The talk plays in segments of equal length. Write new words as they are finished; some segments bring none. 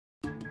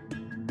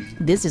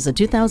This is a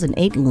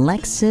 2008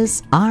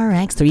 Lexus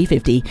RX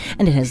 350,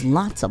 and it has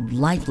lots of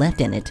life left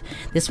in it.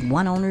 This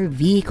one-owner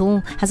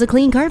vehicle has a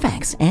clean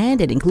Carfax, and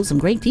it includes some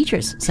great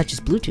features such as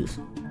Bluetooth,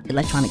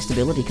 electronic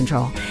stability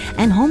control,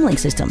 and HomeLink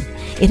system.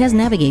 It has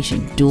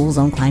navigation,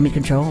 dual-zone climate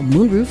control,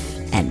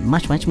 moonroof, and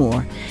much, much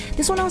more.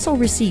 This one also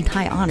received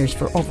high honors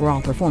for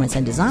overall performance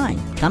and design.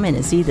 Come in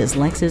and see this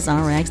Lexus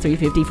RX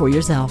 350 for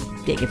yourself.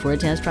 Take it for a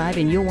test drive,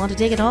 and you'll want to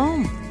take it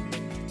home.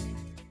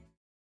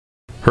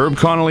 Herb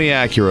Connolly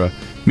Acura,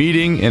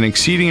 meeting and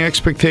exceeding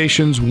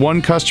expectations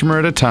one customer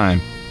at a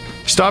time.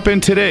 Stop in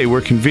today.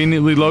 We're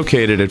conveniently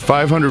located at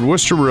 500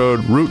 Worcester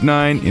Road, Route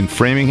 9 in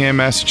Framingham,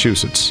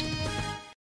 Massachusetts.